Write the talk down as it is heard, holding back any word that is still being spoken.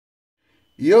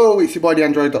Yo, it's your boy the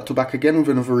Android Doctor back again with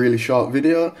another really short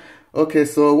video. Okay,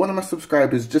 so one of my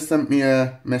subscribers just sent me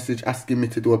a message asking me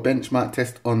to do a benchmark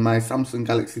test on my Samsung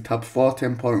Galaxy Tab 4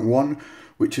 10.1,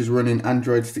 which is running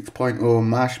Android 6.0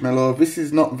 Marshmallow. This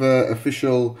is not the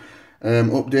official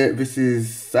update. This is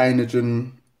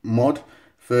Cyanogen Mod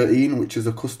 13, which is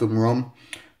a custom ROM.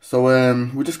 So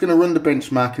we're just going to run the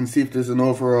benchmark and see if there's an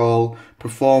overall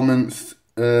performance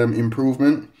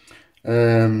improvement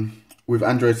with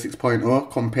Android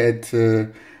 6.0 compared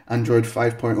to Android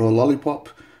 5.0 Lollipop.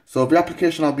 So the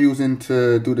application I'll be using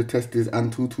to do the test is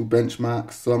Antutu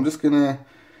Benchmarks. So I'm just going to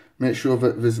make sure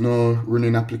that there's no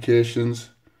running applications,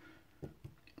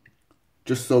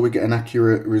 just so we get an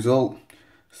accurate result.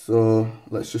 So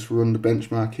let's just run the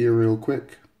benchmark here real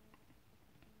quick.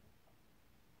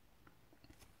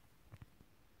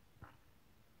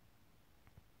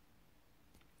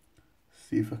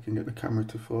 See if I can get the camera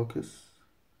to focus.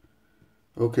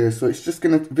 Okay, so it's just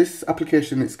this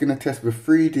application, it's gonna test the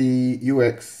 3D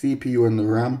UX, CPU and the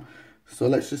RAM. So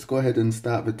let's just go ahead and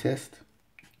start the test.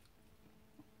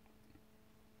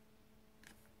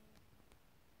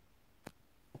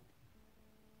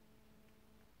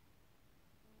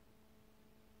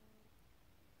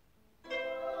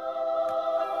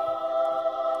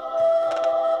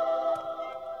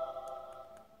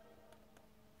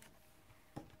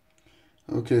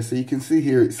 Okay, so you can see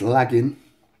here it's lagging.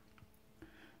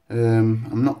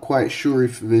 I'm not quite sure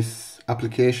if this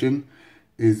application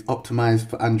is optimized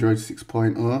for Android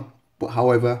 6.0, but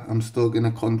however, I'm still going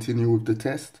to continue with the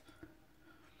test.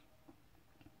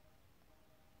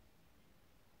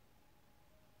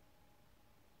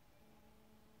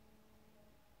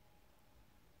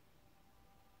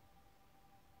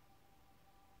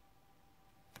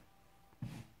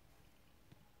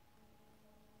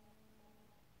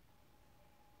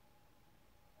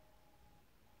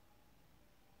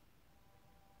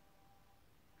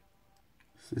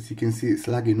 So as you can see, it's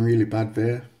lagging really bad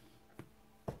there.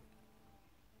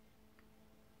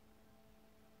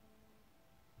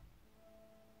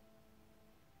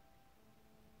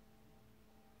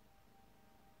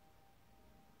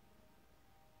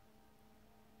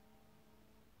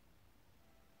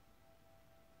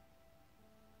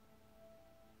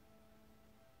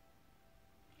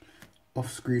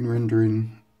 Off-screen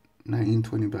rendering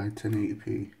 1920 by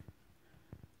 1080p.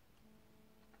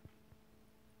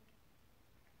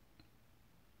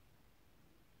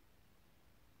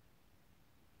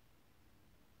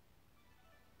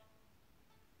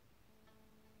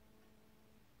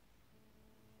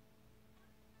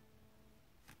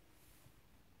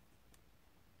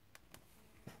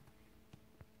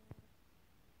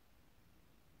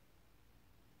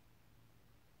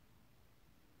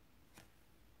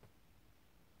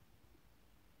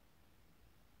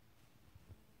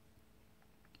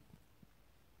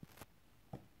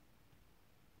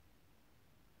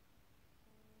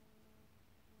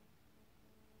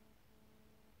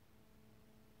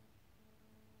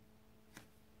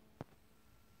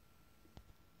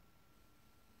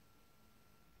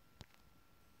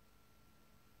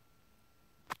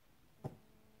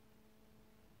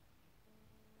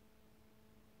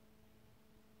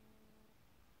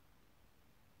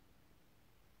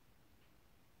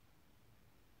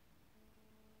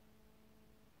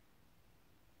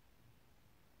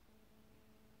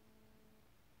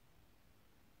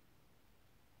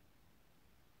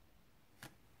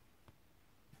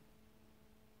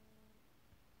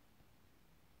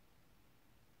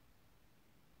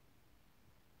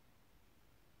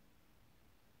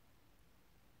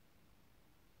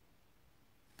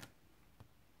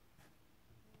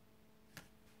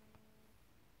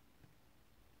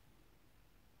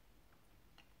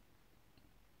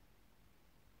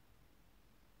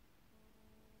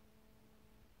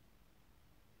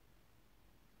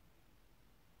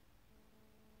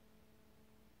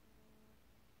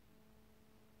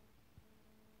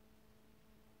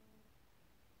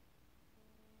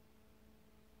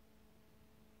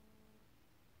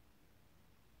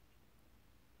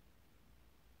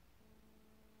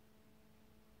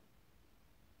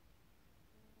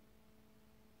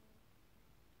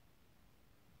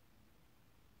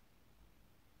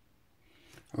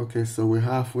 Okay, so we're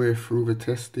halfway through the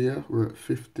test here. We're at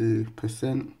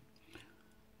 50%.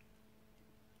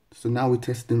 So now we're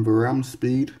testing the RAM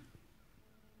speed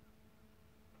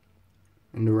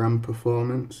and the RAM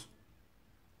performance.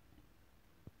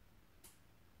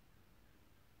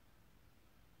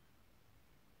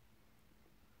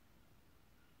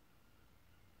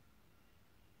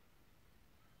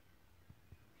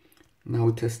 Now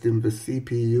we're testing the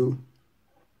CPU.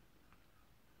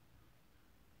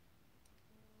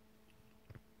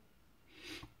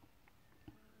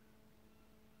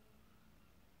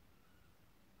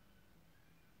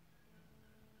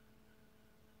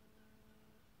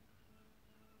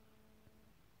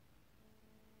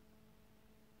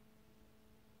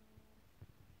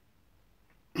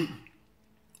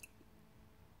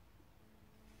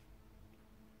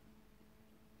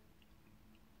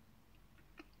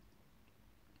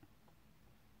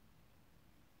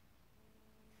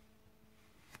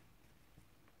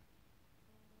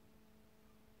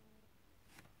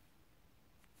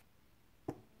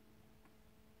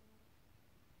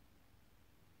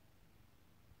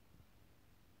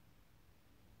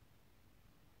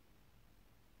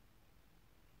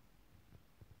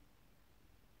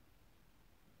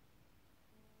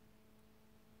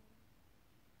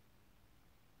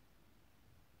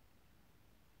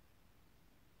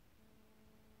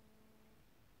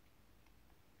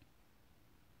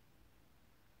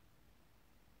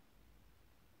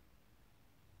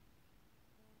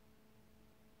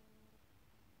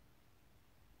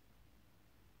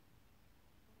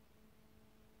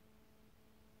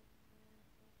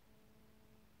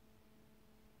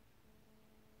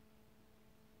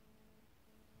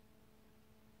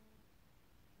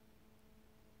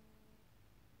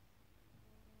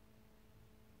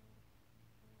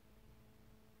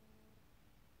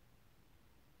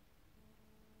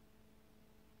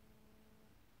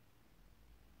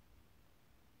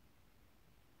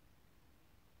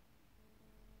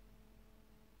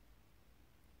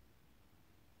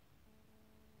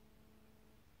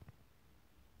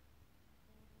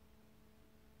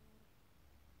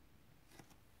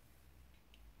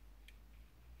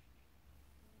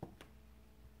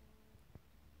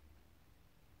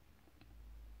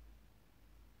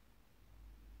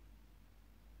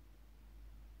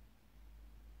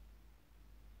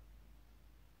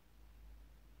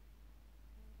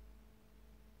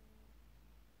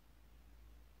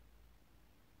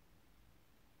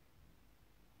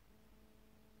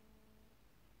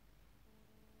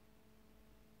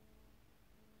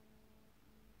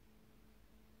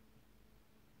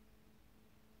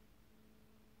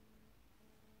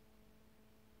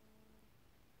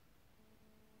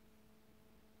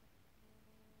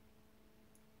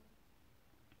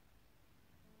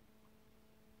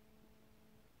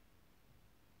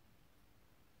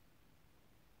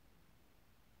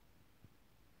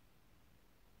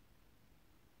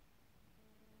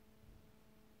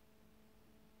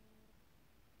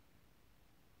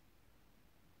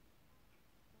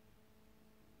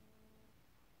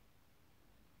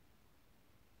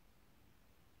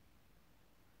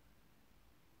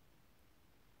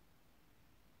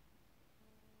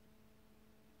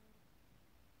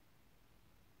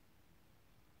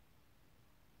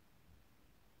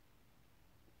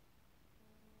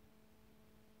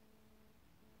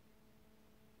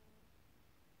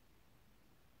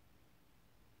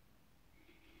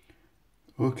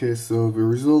 Okay, so the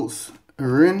results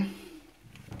are in.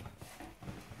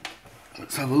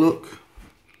 Let's have a look.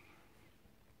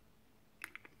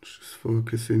 Let's just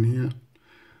focus in here.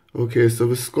 Okay, so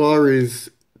the score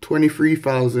is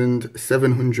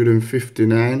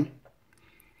 23,759.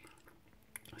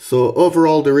 So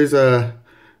overall there is a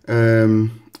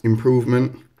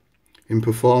improvement in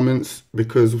performance,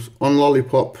 because on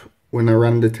Lollipop, when I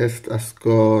ran the test, I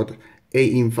scored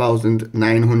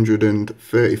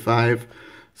 18,935.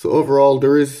 So overall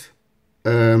there is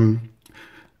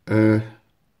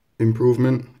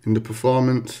improvement in the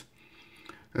performance.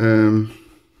 Down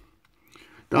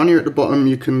here at the bottom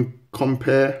you can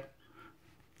compare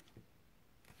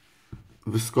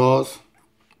the scores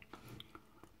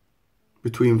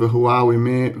between the Huawei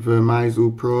Mate, the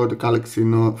Meizu Pro, the Galaxy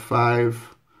Note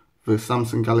 5, the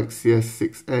Samsung Galaxy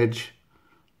S6 Edge,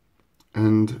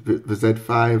 and the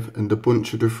Z5, and a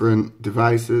bunch of different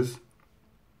devices.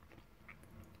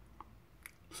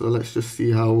 So let's just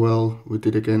see how well we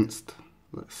did against,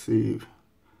 let's see,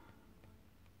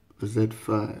 the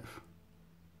Z5.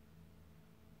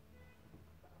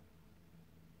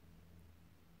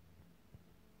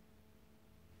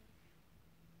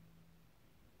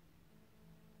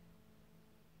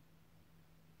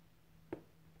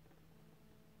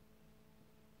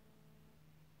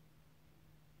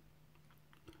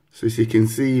 So as you can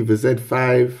see, the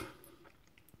Z5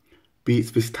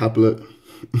 beats this tablet,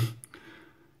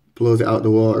 blows it out the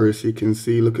water. As you can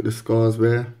see, look at the scores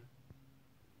there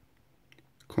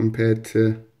compared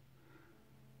to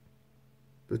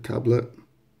the tablet.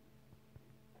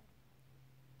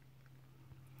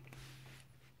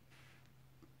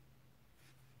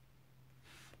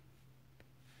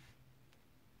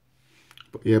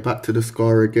 But yeah, back to the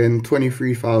score again,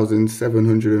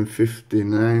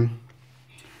 23,759.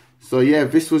 So yeah,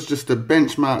 this was just a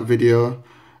benchmark video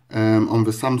on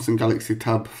the Samsung Galaxy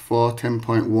Tab 4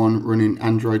 10.1 running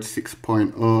Android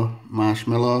 6.0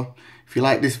 Marshmallow. If you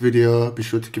like this video, be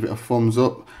sure to give it a thumbs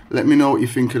up. Let me know what you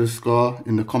think of the score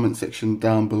in the comment section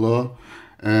down below.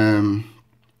 And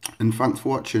thanks for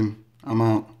watching. I'm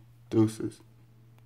out. Deuces.